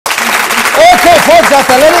Okay, folks,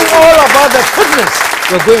 after learning all about the fitness,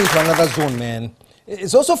 we're going to another zone, man.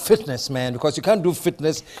 It's also fitness, man, because you can't do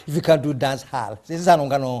fitness if you can't do dance hall. Is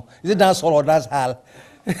it dance hall or dance hall?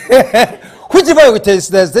 Whichever it is,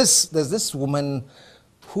 there's this woman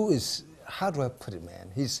who is, how do I put it,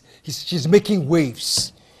 man? She's making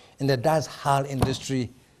waves in the dance hall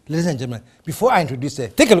industry. Ladies and gentlemen, before I introduce her,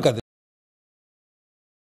 take a look at this.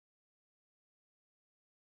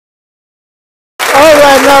 All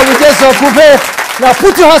right, now we just prepare. Now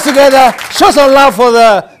put your hands together. Show some love for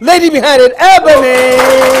the lady behind it, Ebony.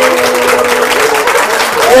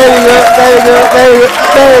 There you go, there you go, there you go,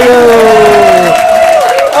 there you go.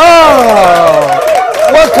 Oh,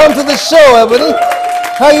 welcome to the show, Ebony.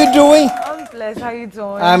 How you doing? I'm blessed. How you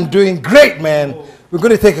doing? I'm doing great, man. We're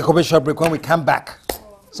going to take a commercial break. When we come back,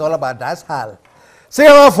 it's all about dance hall. Say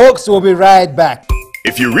hello, folks. We'll be right back.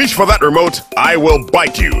 If you reach for that remote, I will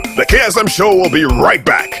bite you. The KSM Show will be right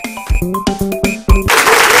back.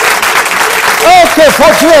 Okay,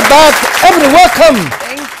 folks, we're back. Ebony, welcome.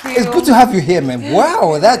 Thank you. It's good to have you here, man.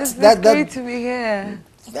 Wow, It's great to be here.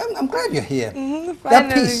 I'm glad you're here. That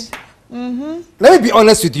Finally. piece. Let me be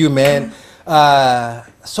honest with you, man.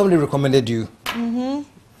 Somebody recommended you.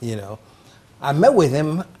 You know, I met with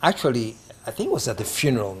him actually. I think it was at the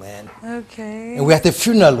funeral, man. Okay. And we're at the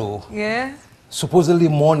funeral. Yeah. Supposedly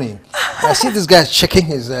morning. I see this guy checking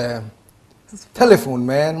his telephone,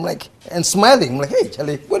 man. I'm like, and smiling. I'm like, hey,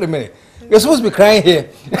 Charlie, wait a minute. You're supposed to be crying here.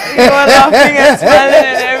 You were laughing and smiling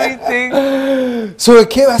and everything. So he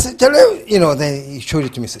came, I said, Charlie, you know, then he showed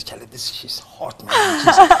it to me. He said, Charlie, she's hot,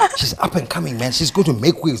 man. She's up and coming, man. She's going to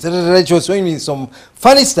make waves. She was showing me some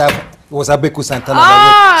funny stuff. It was Abeku Santana.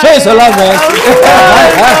 Show us a love, man. Of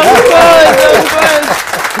course.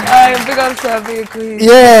 Big up to Abeku.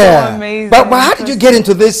 Yeah. So amazing. But how did you get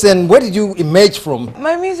into this and where did you emerge from?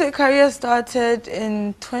 My music career started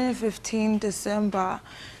in 2015, December.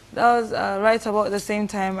 That was right about the same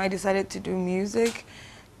time I decided to do music.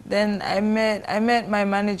 Then I met my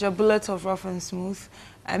manager, Bullet of Rough and Smooth.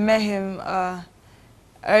 I met him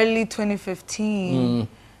early 2015.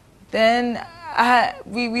 Then I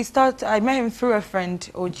met him through a friend,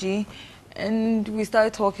 OG, and we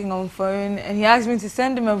started talking on phone. And he asked me to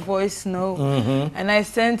send him a voice note, and I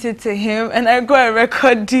sent it to him, and I got a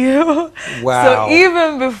record deal. Wow! So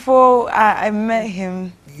even before I met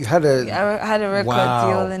him, I had a record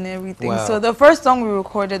deal and everything. Wow. So the first song we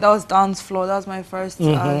recorded, that was Dance Floor. That was my first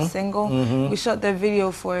single. We shot the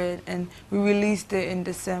video for it and we released it in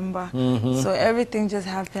December. So everything just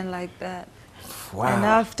happened like that. Wow. And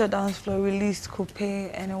after Dance Floor, we released Coupe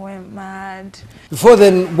and it went mad. Before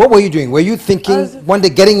then, what were you doing? Were you thinking one day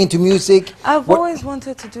getting into music? I've always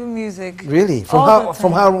wanted to do music. Really?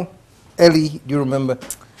 From how early do you remember?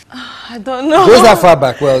 I don't know. Goes that far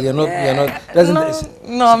back? Well, you're not.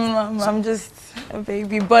 I'm just a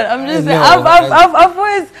baby. But I'm just. No,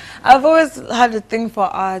 I've always had a thing for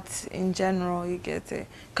art in general. You get it?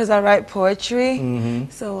 Because I write poetry,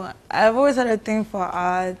 so I've always had a thing for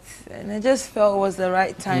art, and I just felt it was the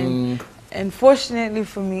right time. And fortunately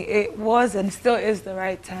for me, it was and still is the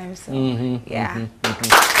right time. So yeah.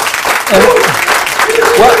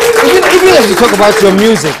 Even as you talk about your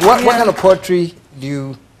music, what kind of poetry do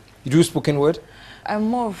you do? Spoken word? I'm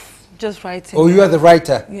more of just writing. Oh, you are the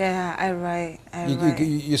writer. Yeah, I write.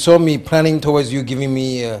 You saw me planning towards you giving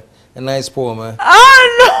me a nice poem. Oh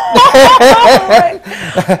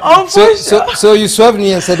no! So you swerved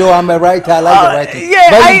me and said, "Oh, I'm a writer. I like the writing."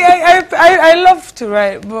 Yeah, I love to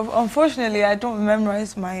write, but unfortunately, I don't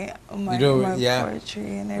memorize my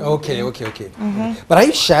poetry and everything. Okay. But are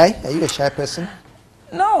you shy? Are you a shy person?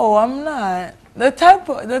 No, I'm not. The type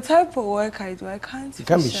of work I do, I can't. You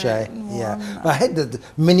can't be shy. No, yeah, but I heard that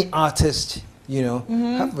many artists, you know,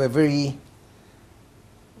 have a very,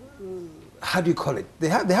 how do you call it? They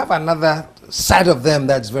have another side of them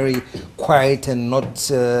that's very quiet and not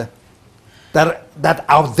that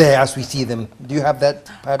out there as we see them. Do you have that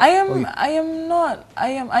part? I am not. I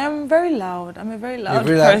am very loud. I'm a very loud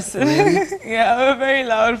person. Really? Yeah, I'm a very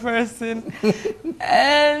loud person.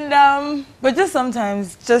 And but just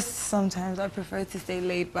sometimes I prefer to stay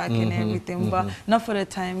laid back and everything. But not for the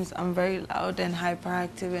times I'm very loud and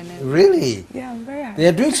hyperactive and everything. Really? Yeah, I'm very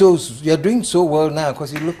hyperactive. You're doing so well now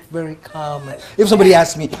because you look very calm. If somebody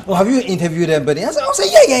asks me, "Oh, have you interviewed anybody?" I'll say,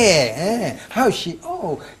 yeah. How is she?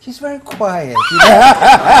 Oh, she's very quiet.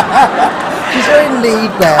 She's very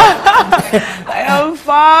laid back. I am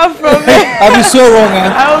far from it. I'll be so wrong,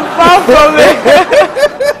 huh? I'm far from it.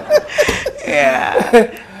 Yeah.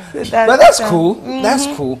 So but that's cool. That's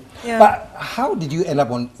cool. Yeah. But how did you end up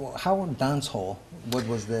on dance hall? What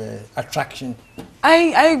was the attraction?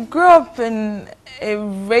 I grew up in a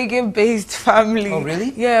reggae-based family. Oh,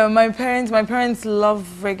 really? Yeah, my parents love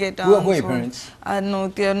reggae dance. Who are your parents? No,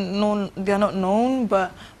 they're not known,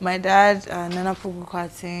 but my dad, Nana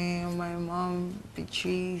Pukukwati, my mom,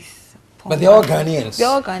 Beatrice. But they're all Ghanaians? They're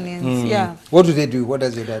all Ghanaians, yeah. What do they do? What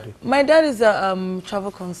does your dad do? My dad is a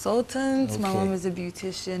travel consultant. Okay. My mom is a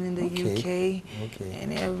beautician in the UK. Okay.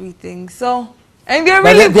 And everything. So, and they're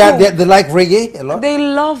really cool. They like reggae a lot? They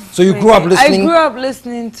love So you grew up listening? I grew up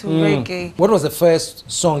listening to reggae. What was the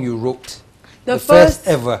first song you wrote? The first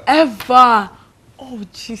ever? Ever. Oh,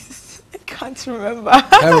 Jesus. I can't remember.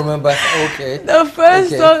 Can't remember. Okay. The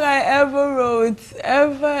first song I ever wrote.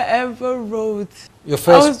 Ever wrote. Your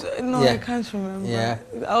first? I can't remember. Yeah.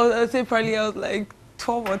 I would say probably I was like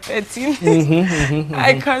 12 or 13.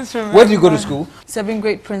 I can't remember. Where did you go to school? 7th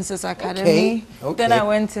grade Princess Academy. Okay. Then I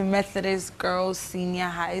went to Methodist Girls Senior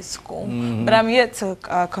High School. But I'm yet to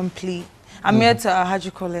complete. I'm yet to, how do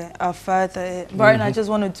you call it, further it. But right now I just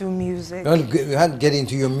want to do music. You had to get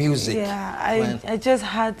into your music. Yeah, I just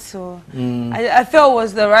had to. I felt it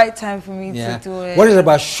was the right time for me to do it. What is it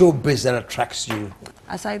about showbiz that attracts you?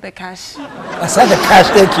 Aside the cash. Aside the cash,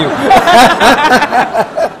 thank you.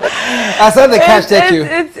 Aside the cash, thank you.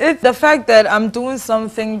 It's the fact that I'm doing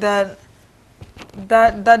something that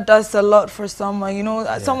does a lot for someone. You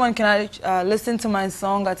know, someone can listen to my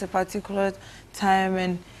song at a particular time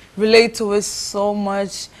and relate to it so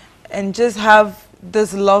much and just have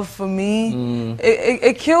this love for me.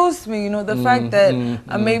 It kills me, you know, the fact that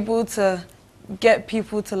I'm able to get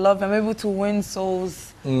people to love me. I'm able to win souls.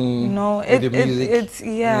 You know, it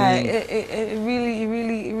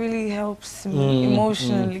really helps me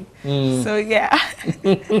emotionally. So yeah.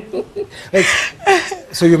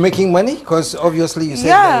 So you're making money? Because obviously you said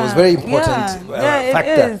that was very important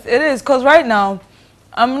factor. It is. Because right now,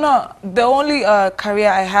 I'm not, the only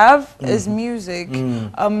career I have is music.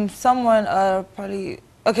 Someone probably,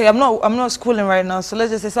 okay, I'm not schooling right now, so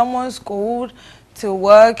let's just say someone schooled to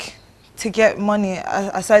work to get money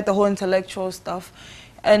aside the whole intellectual stuff.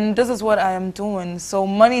 And this is what I am doing. So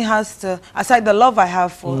money has to, aside the love I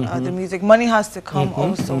have for the music, money has to come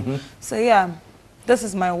also. So yeah, this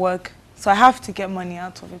is my work. So I have to get money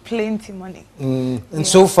out of it, plenty money. And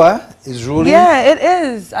so far, it's rolling? Yeah, it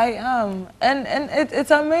is. I am. And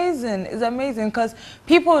it's amazing. It's amazing because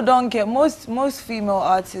people don't get, most female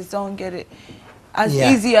artists don't get it as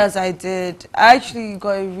easy as I did. I actually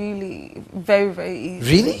got it really very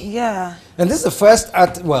easy. Really? Yeah. And this is the first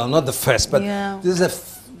well, not the first, but this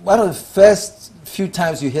is one of the first few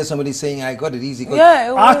times you hear somebody saying, I got it easy.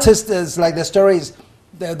 Yeah, artists, is like the stories,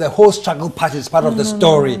 the whole struggle part is part of the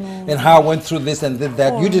story and how I went through this and did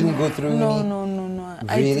that. You didn't go through any? No.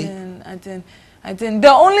 Really? I didn't.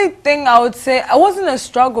 The only thing I would say, I wasn't a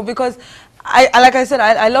struggle because like I said,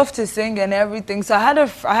 I love to sing and everything. So I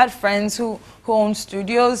had friends who own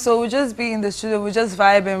studios, so we just be in the studio, we just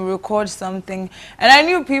vibe and record something. And I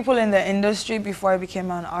knew people in the industry before I became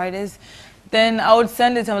an artist. Then I would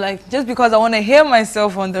send it to them, like, just because I want to hear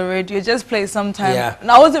myself on the radio, just play sometime. Yeah. And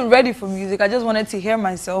I wasn't ready for music, I just wanted to hear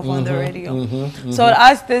myself on the radio. So I'd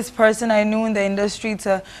ask this person I knew in the industry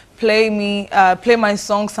to play my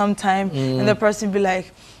song sometime, and the person would be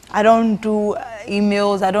like, I don't do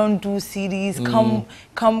emails, I don't do CDs,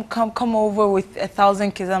 come over with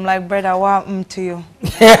 1,000 kids. I'm like, brother, what happened to you? You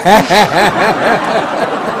get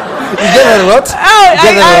that a lot?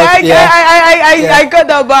 I got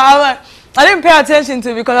that, but I didn't pay attention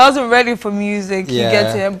to it because I wasn't ready for music, you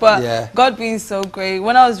get it. But God being so great,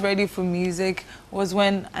 when I was ready for music was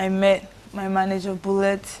when I met my manager,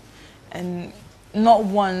 Bullet, and not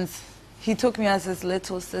once. He took me as his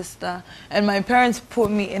little sister, and my parents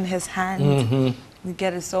put me in his hand. You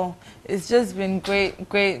get it? So it's just been great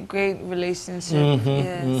relationship.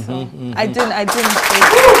 Yeah. So I didn't say.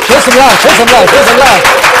 Show some love.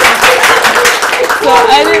 So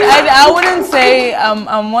I wouldn't say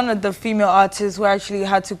I'm one of the female artists who actually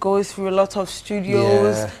had to go through a lot of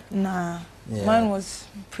studios. Nah. Mine was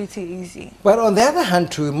pretty easy. But on the other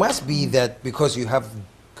hand, too, it must be that because you're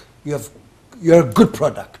a good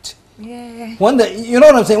product. Yeah. When you know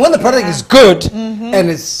what I'm saying? When the product is good and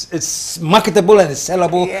it's marketable and it's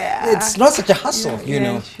sellable, it's not such a hassle, you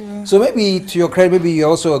know. True. So maybe to your credit, maybe you're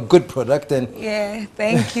also a good product. And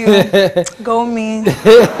thank you. Go me.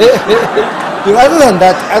 Other than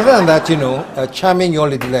that, you know, a charming young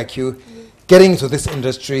lady like you, getting into this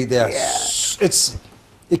industry,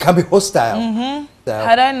 it can be hostile.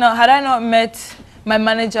 Had I not met my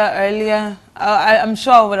manager earlier, I'm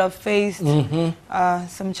sure I would have faced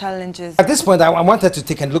some challenges. At this point, I wanted to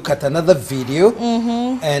take a look at another video,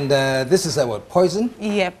 and this is what, Poison?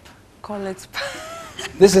 Yep, call it.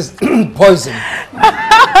 This is poison.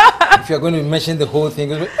 If you're going to mention the whole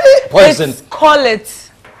thing, poison. It's call it.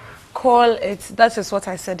 Call it. That is what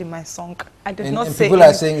I said in my song. I did not say people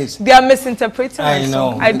are saying it's... They are misinterpreting my know.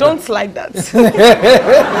 song. I don't like that.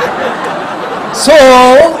 So,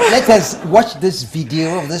 let us watch this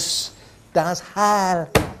video of this dance hall.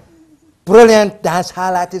 Brilliant dance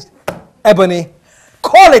hall artist, Ebony.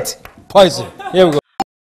 Call it poison. Here we go.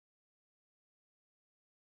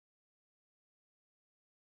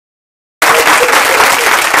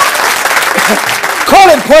 Call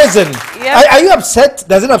it poison. Yep. Are you upset?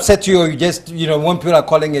 Does it upset you, or you just, you know, when people are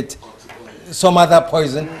calling it some other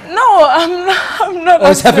poison? No, I'm not.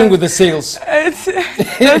 What's happening with the sales? There's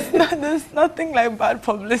nothing like bad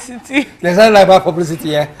publicity. There's nothing like bad publicity,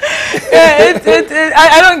 yeah. Yeah,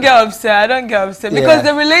 I don't get upset. I don't get upset because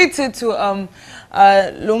they're related to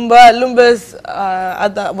Lumba's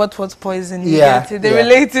other what was poison. They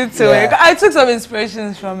related to it. I took some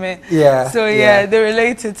inspirations from it. Yeah. So they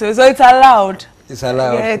related to it. So it's allowed. It's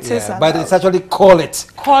allowed. Yeah, it is allowed. But it's actually call it.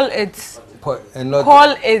 Call it. And not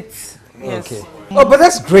call it. Yes. Okay. Oh, but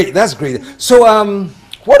that's great. That's great. So,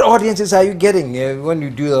 what audiences are you getting when you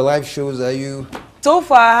do the live shows? Are you? So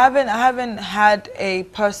far, I haven't had a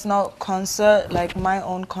personal concert, like my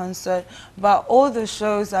own concert, but all the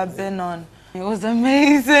shows I've been on, it was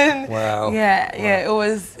amazing. Wow. Yeah, it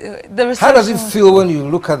was. How does it feel when you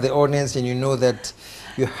look at the audience and you know that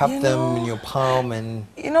you have them in your palm and?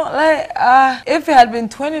 You know, like if it had been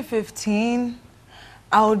 2015,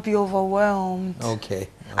 I would be overwhelmed. Okay.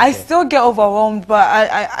 I still get overwhelmed, but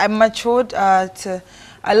I matured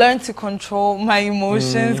I learned to control my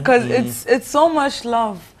emotions because it's so much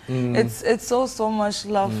love. It's so much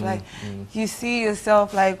love. Like you see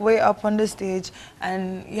yourself like way up on the stage,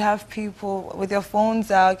 and you have people with your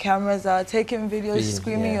phones out, cameras out, taking videos,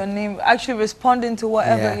 screaming your name, actually responding to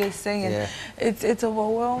whatever you're saying. It's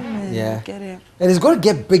overwhelming. You get it. And it's going to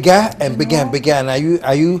get bigger and bigger and bigger. And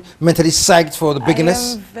are you mentally psyched for the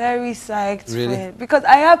bigness? I am very psyched for it because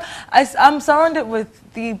I'm surrounded with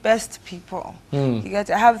the best people. You get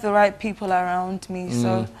it? I have the right people around me,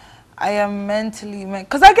 so. I am mentally,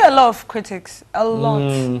 because I get a lot of critics, a lot.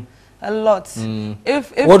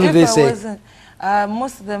 What do they say?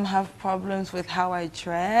 Most of them have problems with how I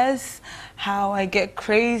dress, how I get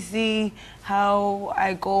crazy, how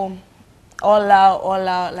I go all out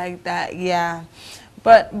like that. Yeah.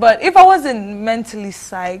 But if I wasn't mentally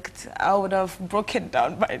psyched, I would have broken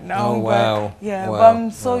down by now. Oh, wow. But I'm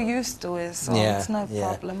so used to it, so it's not a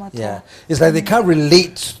problem at all. It's like they can't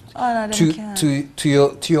relate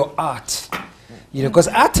to your art, you know, because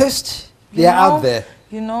artists, they are out there.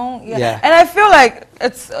 You know, and I feel like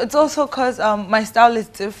it's also because my style is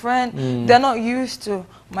different. They're not used to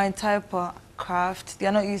my type of craft.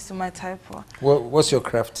 They're not used to my type of. What's your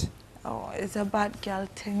craft? Oh, it's a bad girl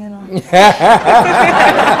thing, you know. The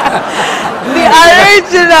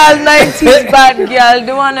original 90s bad girl,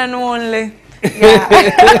 the one and only.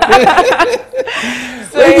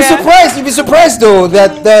 So you'd be surprised though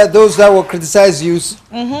that those that will criticize you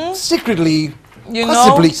secretly,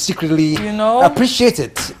 secretly, appreciate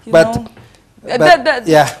it.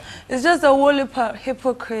 It's just a whole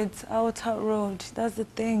hypocrites out road. That's the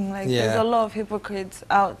thing. Like there's a lot of hypocrites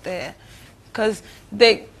out there, because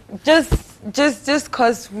they just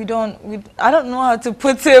because I don't know how to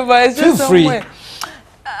put it, but it's just some way.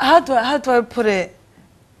 How do I put it?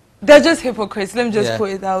 They're just hypocrites. Let me just put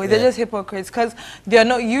it that way. They're just hypocrites because they're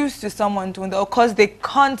not used to someone doing that, or because they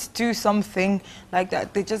can't do something like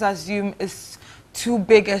that. They just assume it's too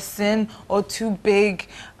big a sin or too big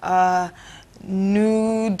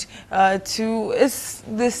nude, they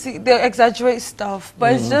exaggerate stuff,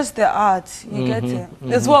 but it's just the art. You get it?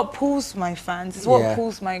 It's what pulls my fans. It's what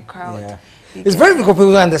pulls my crowd. It's very difficult for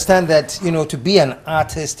people to understand that, you know, to be an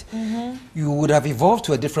artist, you would have evolved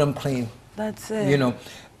to a different plane. That's it. You know,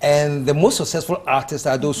 and the most successful artists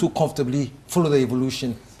are those who comfortably follow the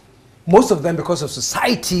evolution. Most of them, because of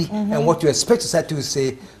society and what you expect society to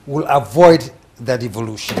say, will avoid that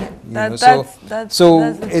evolution. So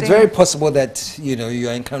it's very possible that, you know, you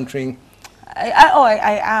are encountering.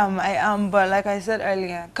 I am, but like I said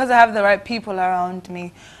earlier, because I have the right people around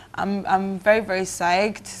me, I'm very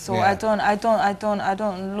psyched. So I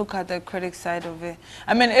don't look at the critic side of it.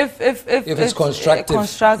 I mean, if it's constructive,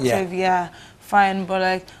 fine, but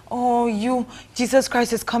like, oh, Jesus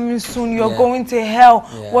Christ is coming soon, you're going to hell,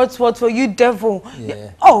 what for you, devil?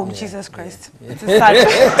 Jesus Christ. It's a sad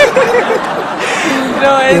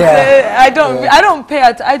I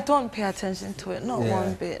don't pay attention to it, not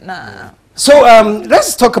one bit. Nah. So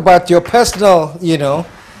let's talk about your personal, you know,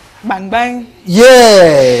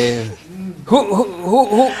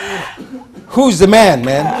 Who's the man,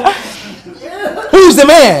 man? Who's the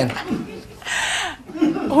man?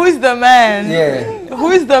 Who's the man? Yeah.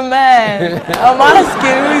 Who's the man? I'm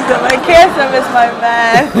asking who's the man. KSM is my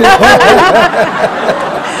man.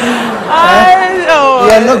 I know.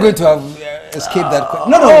 You are not going to have escaped that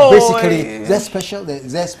question. No, basically, is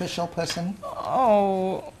there a special person?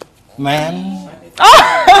 Oh. Man?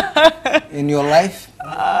 In your life?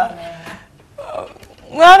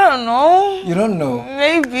 I don't know. You don't know?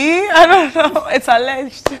 Maybe. I don't know. It's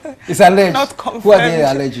alleged. It's alleged? Not confirmed. Who are they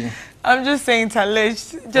alleging? I'm just saying it's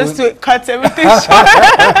alleged, just to cut everything short.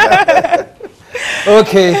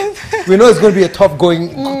 Okay. We know it's going to be a tough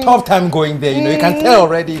time going there. You know, you can tell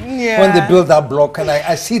already when they build that block, and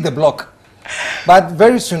I see the block. But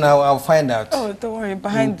very soon I'll find out. Oh, don't worry.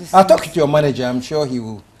 Behind the scenes. I'll talk to your manager. I'm sure he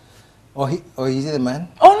will. Or is he the man?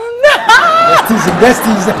 Oh, no. Let's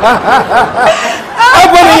tease him.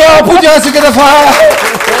 Everybody, y'all, put your hands together for her.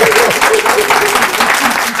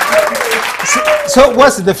 So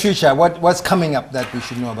what's the future? What's coming up that we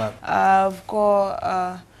should know about? I've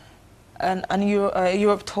got a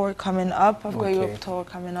Europe tour coming up. I've got a Europe tour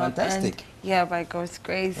coming up. Fantastic. And, yeah, by God's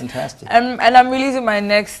grace. Fantastic. And I'm releasing my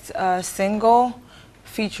next single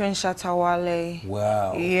featuring Shatawale.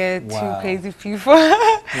 Wow. Yeah, two crazy people.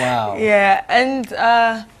 Wow. Yeah, and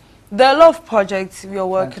there are a lot of projects we are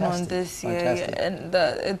working on this year. Fantastic. Yeah,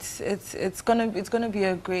 and it's gonna be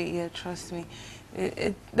a great year. Trust me.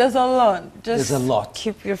 There's a lot. Just there's a lot.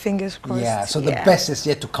 Keep your fingers crossed. Yeah. So the best is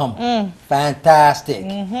yet to come. Fantastic.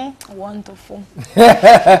 Wonderful.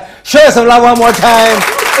 Show us some love one more time.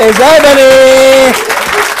 It's Ebony.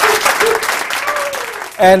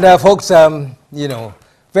 And folks, you know,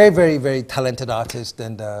 very, very, very talented artist,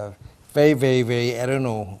 and very, very, very, I don't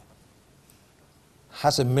know,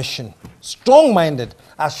 has a mission. Strong-minded,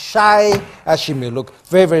 as shy as she may look,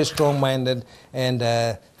 very, very strong-minded, and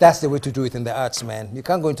that's the way to do it in the arts, man. You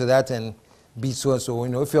can't go into that and be so and so. You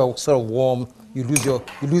know, if you're sort of warm, you lose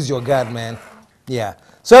your guard, man. Yeah.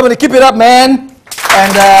 So I'm gonna keep it up, man,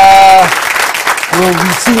 and we'll be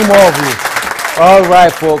seeing more of you. All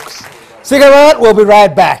right, folks. Stick around. We'll be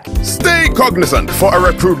right back. Stay cognizant for a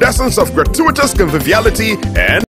recrudescence of gratuitous conviviality and